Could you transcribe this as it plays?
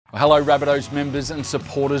Hello Rabbitohs members and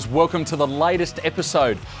supporters, welcome to the latest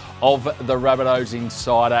episode of the Rabbitohs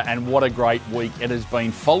Insider, and what a great week it has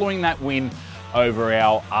been following that win over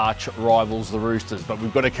our arch rivals the Roosters. But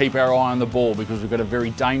we've got to keep our eye on the ball because we've got a very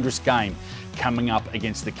dangerous game coming up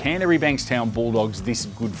against the Canterbury Bankstown Bulldogs this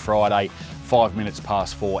Good Friday, 5 minutes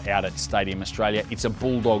past 4 out at Stadium Australia. It's a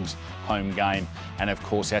Bulldogs home game, and of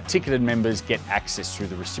course our ticketed members get access through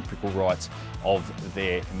the reciprocal rights of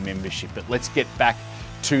their membership. But let's get back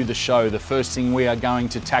to the show. The first thing we are going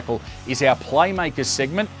to tackle is our Playmakers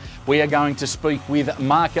segment. We are going to speak with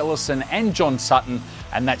Mark Ellison and John Sutton,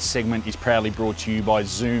 and that segment is proudly brought to you by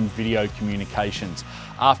Zoom Video Communications.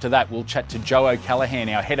 After that, we'll chat to Joe O'Callaghan,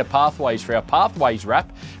 our head of Pathways, for our Pathways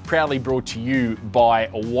wrap, proudly brought to you by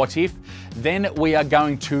What If. Then we are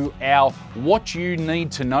going to our What You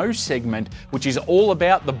Need to Know segment, which is all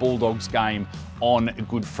about the Bulldogs game on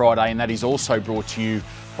Good Friday, and that is also brought to you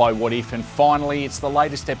by What If. And finally, it's the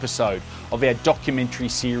latest episode of our documentary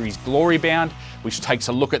series Glory Bound, which takes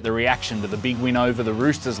a look at the reaction to the big win over the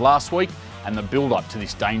Roosters last week and the build-up to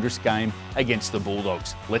this dangerous game against the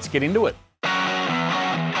Bulldogs. Let's get into it.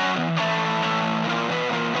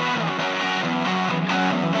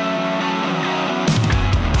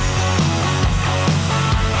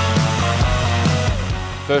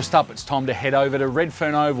 First up, it's time to head over to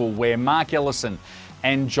Redfern Oval, where Mark Ellison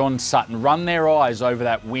and John Sutton run their eyes over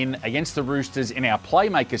that win against the Roosters in our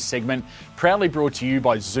Playmakers segment, proudly brought to you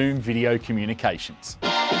by Zoom Video Communications.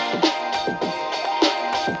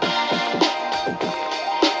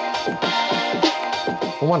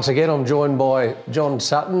 Once again, I'm joined by John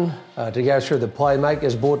Sutton to go through the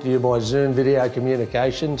Playmakers, brought to you by Zoom Video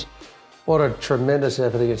Communications. What a tremendous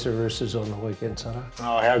effort against the Roosters on the weekend, Sutton.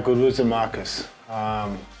 Oh, how good was it, Marcus?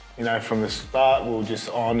 From the start, we were just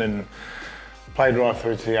on and played right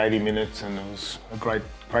through to the 80 minutes, and it was a great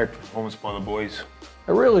performance by the boys.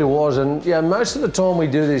 It really was, and most of the time we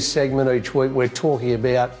do this segment each week, we're talking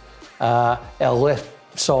about our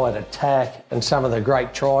left side attack and some of the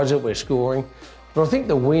great tries that we're scoring. But I think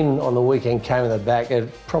the win on the weekend came in the back at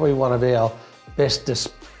probably one of our best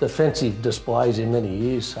defensive displays in many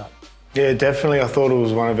years. So. Yeah, definitely. I thought it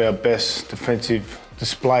was one of our best defensive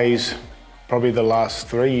displays, probably the last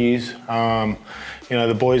 3 years.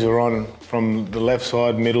 The boys were on from the left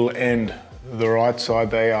side, middle, and the right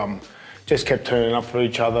side. They just kept turning up for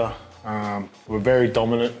each other. Were very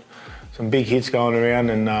dominant. Some big hits going around,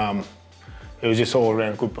 and it was just all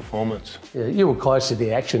around good performance. Yeah, you were close to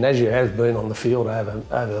the action, as you have been on the field over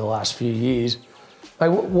the last few years. Hey,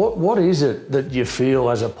 what is it that you feel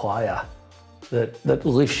as a player that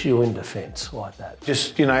lifts you in defence like that?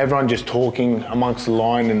 Just, everyone just talking amongst the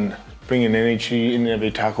line and bringing energy in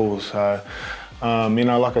every tackle. So,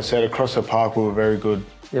 like I said, across the park we were very good.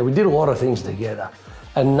 Yeah, we did a lot of things together,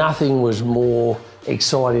 and nothing was more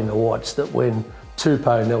exciting to watch than when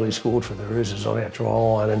Tupou nearly scored for the Roosters on our try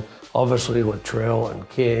line, and obviously Latrell and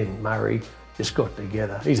Ken Murray just got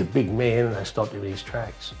together. He's a big man, and they stopped him in his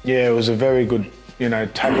tracks. Yeah, it was a very good,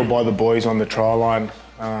 tackle by the boys on the try line.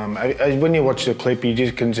 When you watch the clip,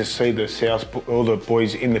 you can just see all the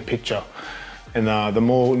boys in the picture, and the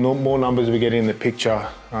more numbers we get in the picture,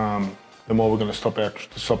 the more we're going to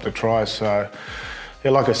stop the tries. So,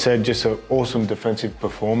 yeah, like I said, just an awesome defensive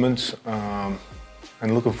performance, and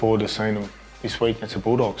looking forward to seeing them this week against the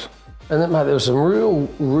Bulldogs. And mate, there were some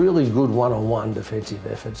really good one-on-one defensive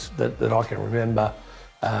efforts that I can remember.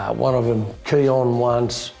 One of them, Keon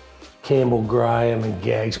once, Campbell Graham and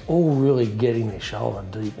Gags, all really getting their shoulder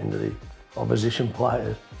deep into the opposition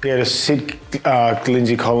players. Yeah, to sit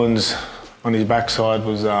Lindsay Collins on his backside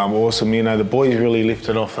was awesome. The boys really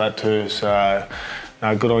lifted off that too. So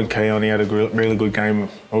good on Keon. He had a really good game,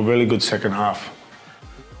 a really good second half.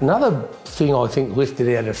 Another thing I think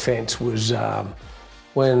lifted our defence was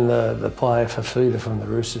when the player Fafita from the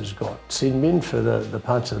Roosters got sin bin for the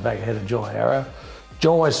punch to the back of the head of Jai Arrow.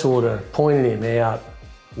 Jai sort of pointed him out,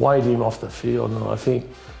 waved him off the field, and I think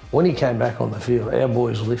when he came back on the field, our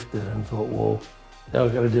boys lifted and thought, well, they're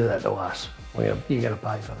going to do that to us. You're going to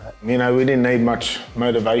pay for that. We didn't need much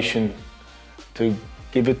motivation to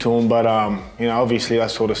give it to them, but obviously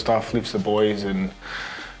that sort of stuff lifts the boys, and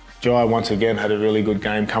Jai once again had a really good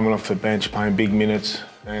game coming off the bench, playing big minutes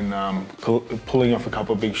and pulling off a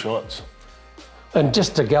couple of big shots. And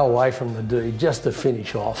just to go away from the D, just to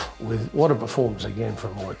finish off with what a performance again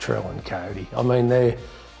from Latrell and Cody.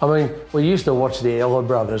 We used to watch the Ella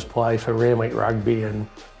brothers play for Randwick Rugby, and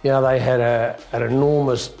they had an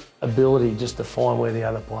enormous ability just to find where the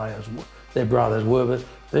other players, their brothers, were. But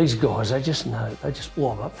these guys, they just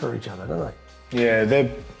blow up for each other, don't they? Yeah,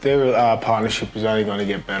 their partnership is only going to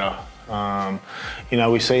get better.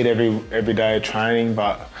 We see it every day of training,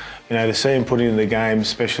 but to see them put in the game,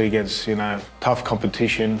 especially against, tough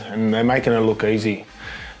competition, and they're making it look easy.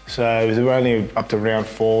 So we're only up to round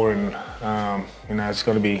 4, and, it's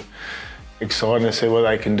going to be exciting to see what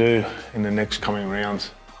they can do in the next coming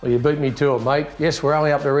rounds. Well, you beat me to it, mate. Yes, we're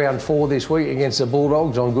only up to round 4 this week against the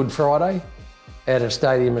Bulldogs on Good Friday out at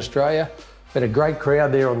Stadium Australia. But a great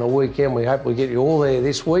crowd there on the weekend. We hope we get you all there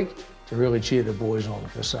this week to really cheer the boys on,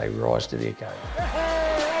 to say rise to the occasion.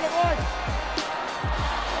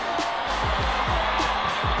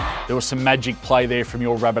 There was some magic play there from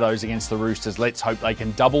your Rabbitohs against the Roosters. Let's hope they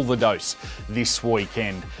can double the dose this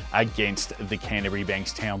weekend against the Canterbury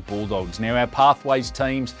Bankstown Bulldogs. Now, our Pathways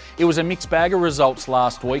teams, it was a mixed bag of results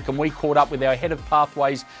last week, and we caught up with our head of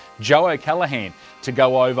Pathways, Joe O'Callaghan, to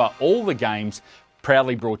go over all the games,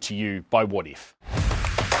 proudly brought to you by What If.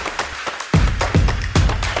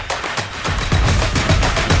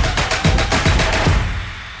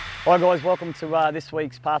 Hi guys, welcome to this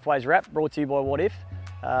week's Pathways Wrap, brought to you by What If.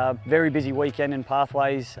 Very busy weekend in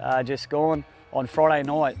Pathways just gone. On Friday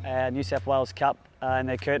night, New South Wales Cup and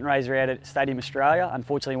their curtain raiser out at Stadium Australia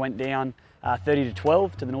unfortunately went down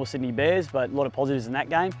 30-12 to the North Sydney Bears, but a lot of positives in that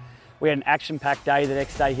game. We had an action-packed day the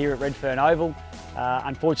next day here at Redfern Oval.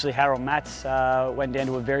 Unfortunately, Harold Matts went down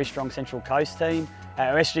to a very strong Central Coast team.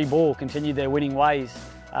 Our SG Ball continued their winning ways,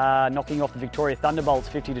 knocking off the Victoria Thunderbolts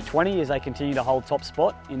 50-20 as they continue to hold top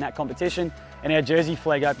spot in that competition. And our Jersey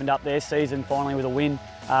flag opened up their season finally with a win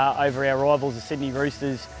over our rivals, the Sydney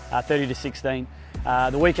Roosters, 30-16.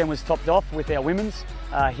 The weekend was topped off with our women's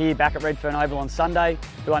here back at Redfern Oval on Sunday,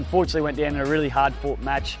 who unfortunately went down in a really hard-fought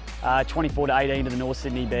match, 24-18 to the North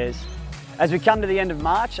Sydney Bears. As we come to the end of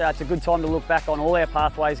March, it's a good time to look back on all our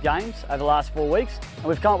Pathways games over the last 4 weeks. And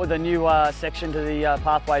we've come up with a new section to the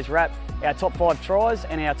Pathways Wrap, our top 5 tries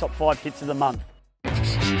and our top 5 hits of the month.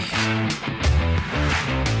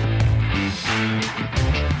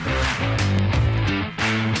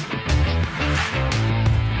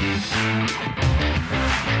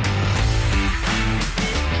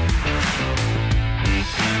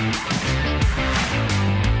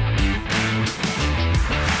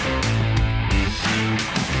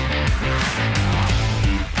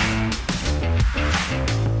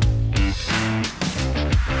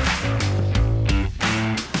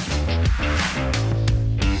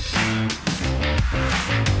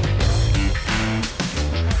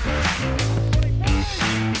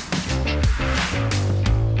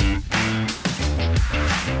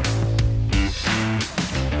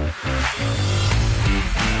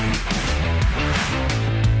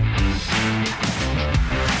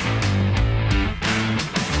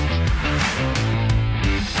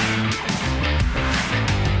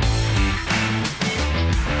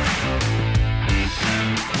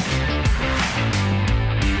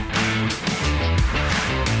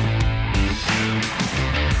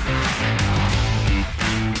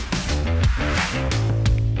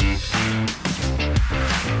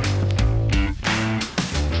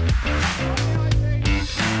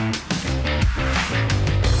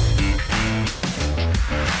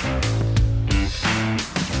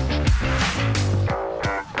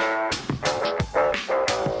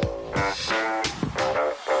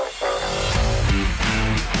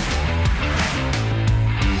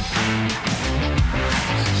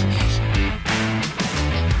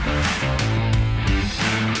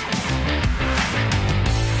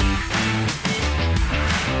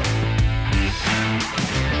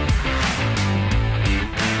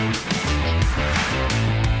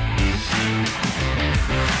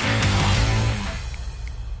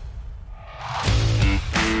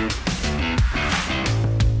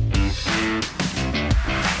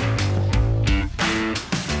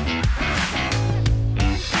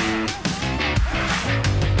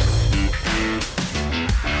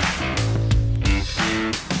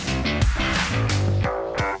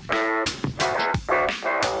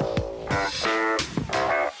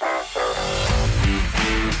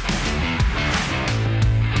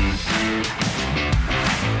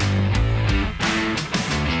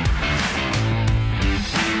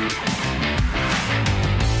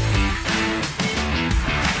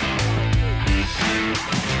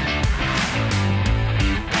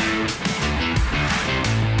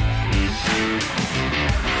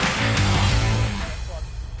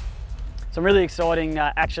 Some really exciting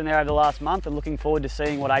action there over the last month, and looking forward to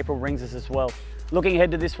seeing what April brings us as well. Looking ahead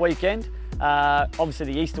to this weekend,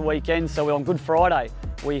 obviously the Easter weekend, so we're on Good Friday.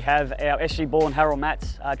 We have our SG Ball and Harold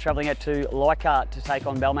Matts travelling out to Leichhardt to take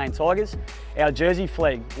on Balmain Tigers. Our Jersey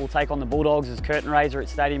flag will take on the Bulldogs as curtain raiser at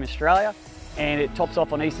Stadium Australia. and it tops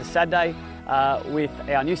off on Easter Saturday with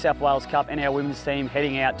our New South Wales Cup and our women's team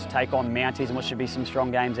heading out to take on Mounties, and what should be some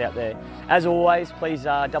strong games out there. As always, please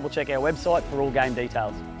double check our website for all game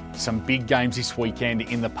details. Some big games this weekend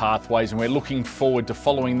in the Pathways, and we're looking forward to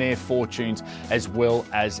following their fortunes as well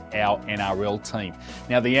as our NRL team.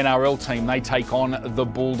 Now, the NRL team, they take on the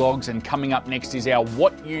Bulldogs, and coming up next is our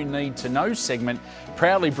What You Need to Know segment,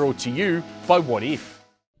 proudly brought to you by What If.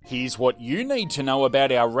 Here's what you need to know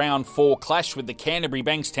about our Round 4 clash with the Canterbury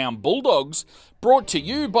Bankstown Bulldogs, brought to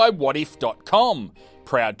you by whatif.com,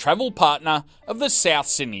 proud travel partner of the South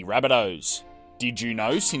Sydney Rabbitohs. Did you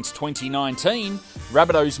know since 2019,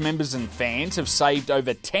 Rabbitohs members and fans have saved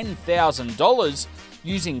over $10,000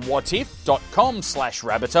 using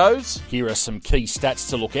whatif.com/Rabbitohs? Here are some key stats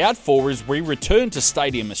to look out for as we return to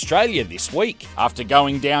Stadium Australia this week. After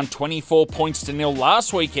going down 24 points to nil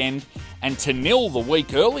last weekend and to nil the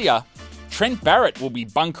week earlier, Trent Barrett will be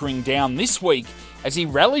bunkering down this week as he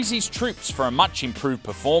rallies his troops for a much improved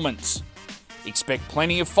performance. Expect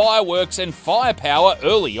plenty of fireworks and firepower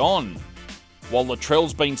early on. While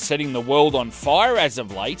Latrell's been setting the world on fire as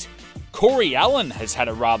of late, Corey Allen has had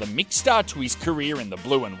a rather mixed start to his career in the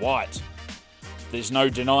blue and white. There's no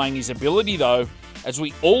denying his ability though, as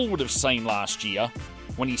we all would have seen last year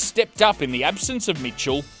when he stepped up in the absence of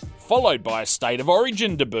Mitchell, followed by a State of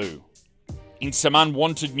Origin debut. In some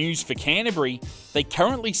unwanted news for Canterbury, they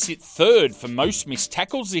currently sit third for most missed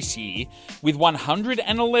tackles this year, with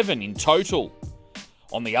 111 in total.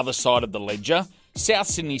 On the other side of the ledger, South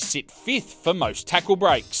Sydney sit 5th for most tackle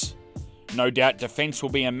breaks. No doubt defence will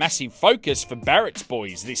be a massive focus for Barrett's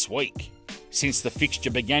boys this week. Since the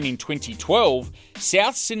fixture began in 2012,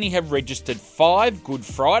 South Sydney have registered 5 Good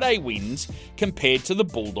Friday wins compared to the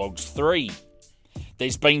Bulldogs' 3.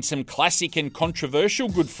 There's been some classic and controversial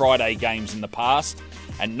Good Friday games in the past,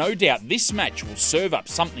 and no doubt this match will serve up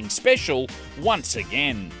something special once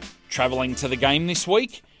again. Travelling to the game this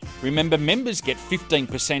week? Remember, members get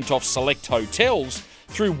 15% off select hotels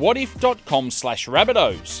through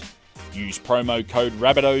whatif.com/Rabbitohs. Use promo code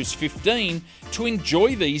Rabbitohs15 to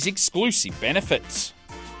enjoy these exclusive benefits.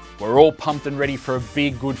 We're all pumped and ready for a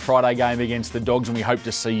big Good Friday game against the Dogs, and we hope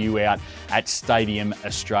to see you out at Stadium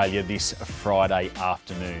Australia this Friday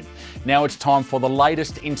afternoon. Now it's time for the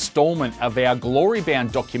latest instalment of our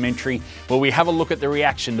Glory-Bound documentary, where we have a look at the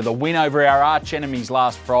reaction to the win over our arch enemies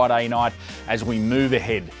last Friday night as we move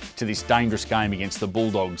ahead to this dangerous game against the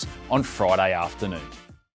Bulldogs on Friday afternoon.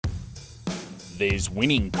 There's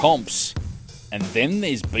winning comps, and then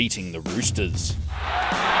there's beating the Roosters.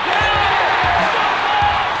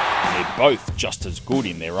 They're both just as good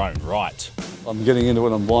in their own right. I'm getting into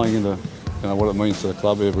it, I'm buying into what it means to the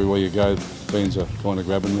club. Everywhere you go, fans are kind of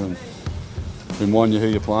grabbing you and remind you who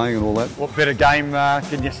you're playing and all that. What better game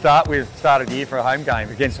can you start with, start of the year for a home game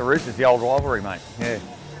against the Roosters, the old rivalry, mate. Yeah,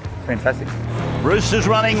 fantastic. Roosters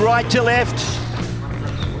running right to left.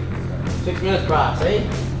 6 minutes past, eh?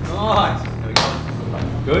 Nice.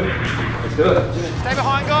 Good. Let's do it. Stay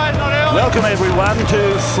behind, guys, not early. Welcome everyone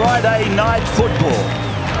to Friday Night Football.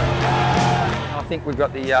 I think we've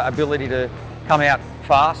got the ability to come out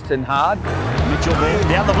fast and hard. Mitchell there,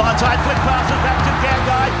 down the blind side, flick passes back to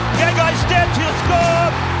Gagai. Gagai steps, he'll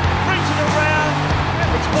score, brings it around.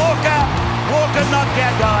 It's Walker. Walker, not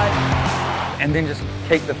Gagai. And then just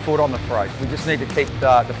keep the foot on the throat. We just need to keep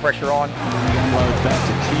the pressure on. Load back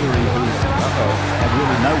to Keary, who had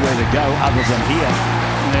really nowhere to go other than here.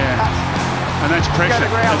 Yeah, and that's pressure.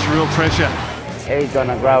 That's real pressure. He's going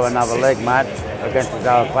to grow another leg, mate, against his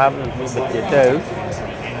old club, which you do,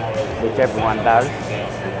 which everyone does.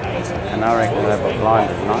 And I reckon they'll have a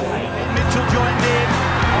blinder tonight. Mitchell joined in,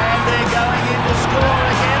 and they're going in to score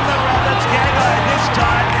again. The Rabbits, Gagai this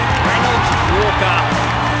time. Reynolds, Walker,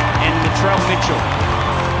 and Latrell Mitchell.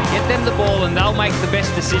 Get them the ball and they'll make the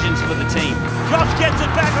best decisions for the team. Josh gets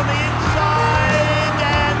it back on the inside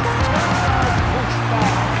and pushed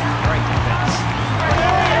back. Great defence.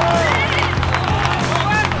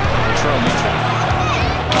 Latrell Mitchell.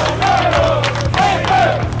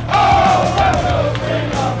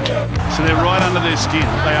 So they're right under their skin.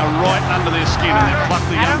 They are right under their skin, and they've plucked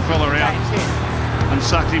the young fella out and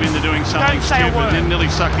sucked him into doing something stupid, and then nearly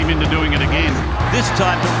sucked him into doing it again. This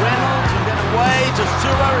time to Reynolds and then away to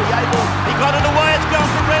Sewer. He got it away. It's gone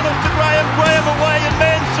from Reynolds to Graham. Graham away and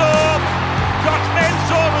Mansour. Josh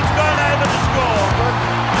Mansour has gone over to score.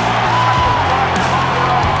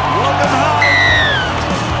 Welcome home.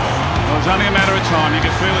 Well, it was only a matter of time. You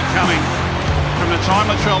could feel it coming from the time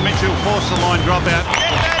Latrell Mitchell forced the line drop out.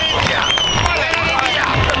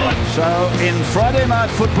 So in Friday Night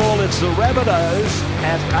Football, it's the Rabbitohs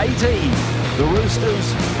at 18. The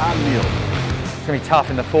Roosters are 0. It's going to be tough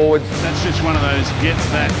in the forwards. That's just one of those get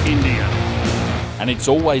that India. And it's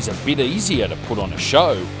always a bit easier to put on a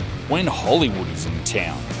show when Hollywood is in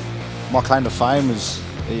town. My claim to fame is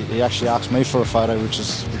he actually asked me for a photo, which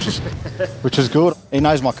is good. He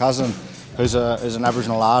knows my cousin, who's an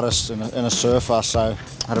Aboriginal artist and a surfer, so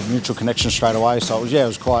had a mutual connection straight away. So it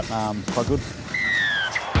was quite good.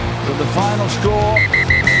 But the final score,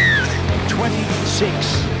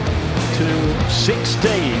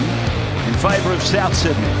 26-16 in favour of South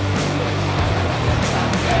Sydney.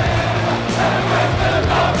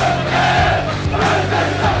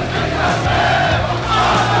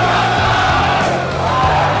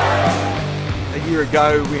 A year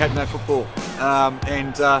ago, we had no football,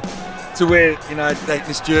 and to wear,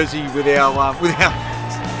 this jersey with our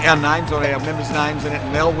names on, our members' names in it,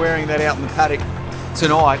 and Mel wearing that out in the paddock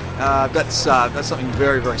tonight, that's something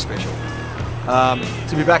very, very special.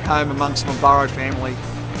 To be back home amongst my Burrow family,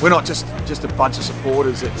 we're not just a bunch of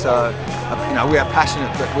supporters. It's we are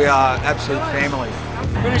passionate, but we are absolute family.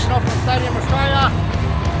 Finishing off from Stadium Australia.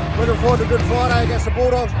 Looking forward to Good Friday against the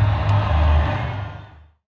Bulldogs.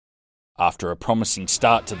 After a promising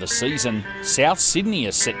start to the season, South Sydney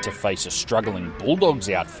is set to face a struggling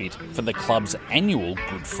Bulldogs outfit for the club's annual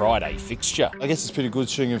Good Friday fixture. I guess it's pretty good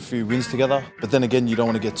stringing a few wins together, but then again, you don't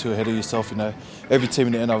want to get too ahead of yourself. Every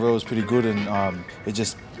team in the NRL is pretty good, and it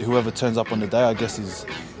just whoever turns up on the day, I guess, is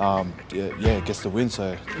gets the win.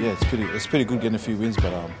 So yeah, it's pretty good getting a few wins,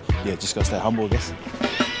 but just got to stay humble, I guess.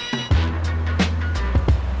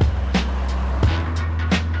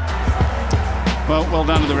 Well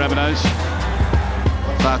done to the Rabbitohs.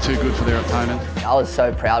 Far too good for their opponent. I was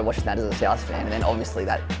so proud watching that as a South fan, and then obviously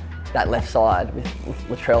that left side with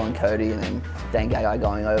Latrell and Cody and then Dan Gagai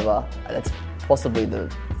going over, that's possibly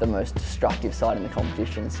the most destructive side in the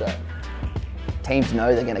competition. So teams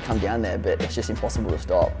know they're going to come down there, but it's just impossible to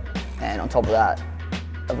stop. And on top of that,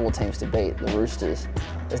 of all teams to beat, the Roosters,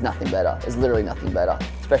 there's nothing better. There's literally nothing better,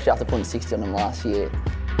 especially after putting 60 on them last year.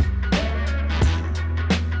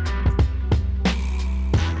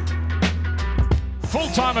 Full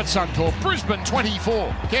time at Suncorp, Brisbane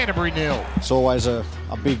 24, Canterbury 0. It's always a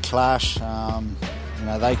big clash.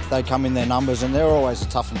 They come in their numbers, and they're always a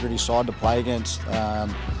tough and gritty side to play against.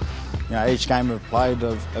 Each game we've played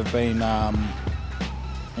have been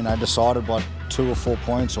decided by 2 or 4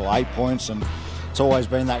 points or 8 points, and it's always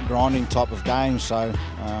been that grinding type of game. So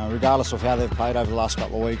regardless of how they've played over the last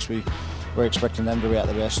couple of weeks, we're expecting them to be at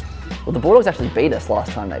their best. Well, the Bulldogs actually beat us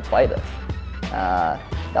last time they played us.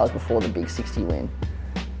 That was before the big 60 win.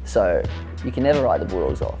 So you can never write the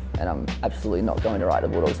Bulldogs off, and I'm absolutely not going to write the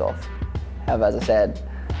Bulldogs off. However, as I said,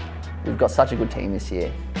 we've got such a good team this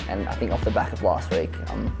year, and I think off the back of last week,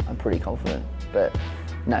 I'm pretty confident. But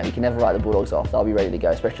no, you can never write the Bulldogs off. They'll be ready to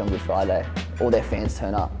go, especially on Good Friday. All their fans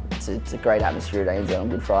turn up. It's a great atmosphere at ANZ on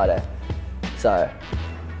Good Friday. So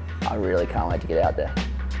I really can't wait to get out there.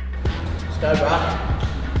 Let's go, bro.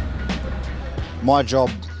 My job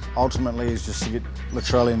ultimately is just to get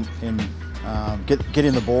Latrell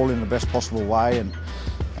getting the ball in the best possible way, and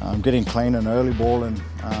getting clean and early ball, and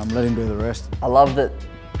let him do the rest. I love that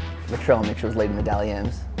Latrell Mitchell's leading the Dally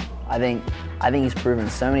M's. I think he's proven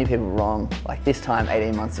so many people wrong. Like this time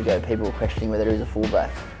 18 months ago, people were questioning whether he was a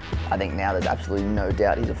fullback. I think now there's absolutely no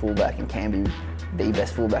doubt he's a fullback and can be the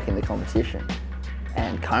best fullback in the competition.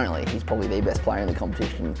 And currently, he's probably the best player in the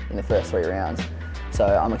competition in the first 3 rounds. So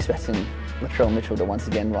I'm expecting Latrell Mitchell to once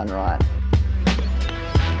again run right.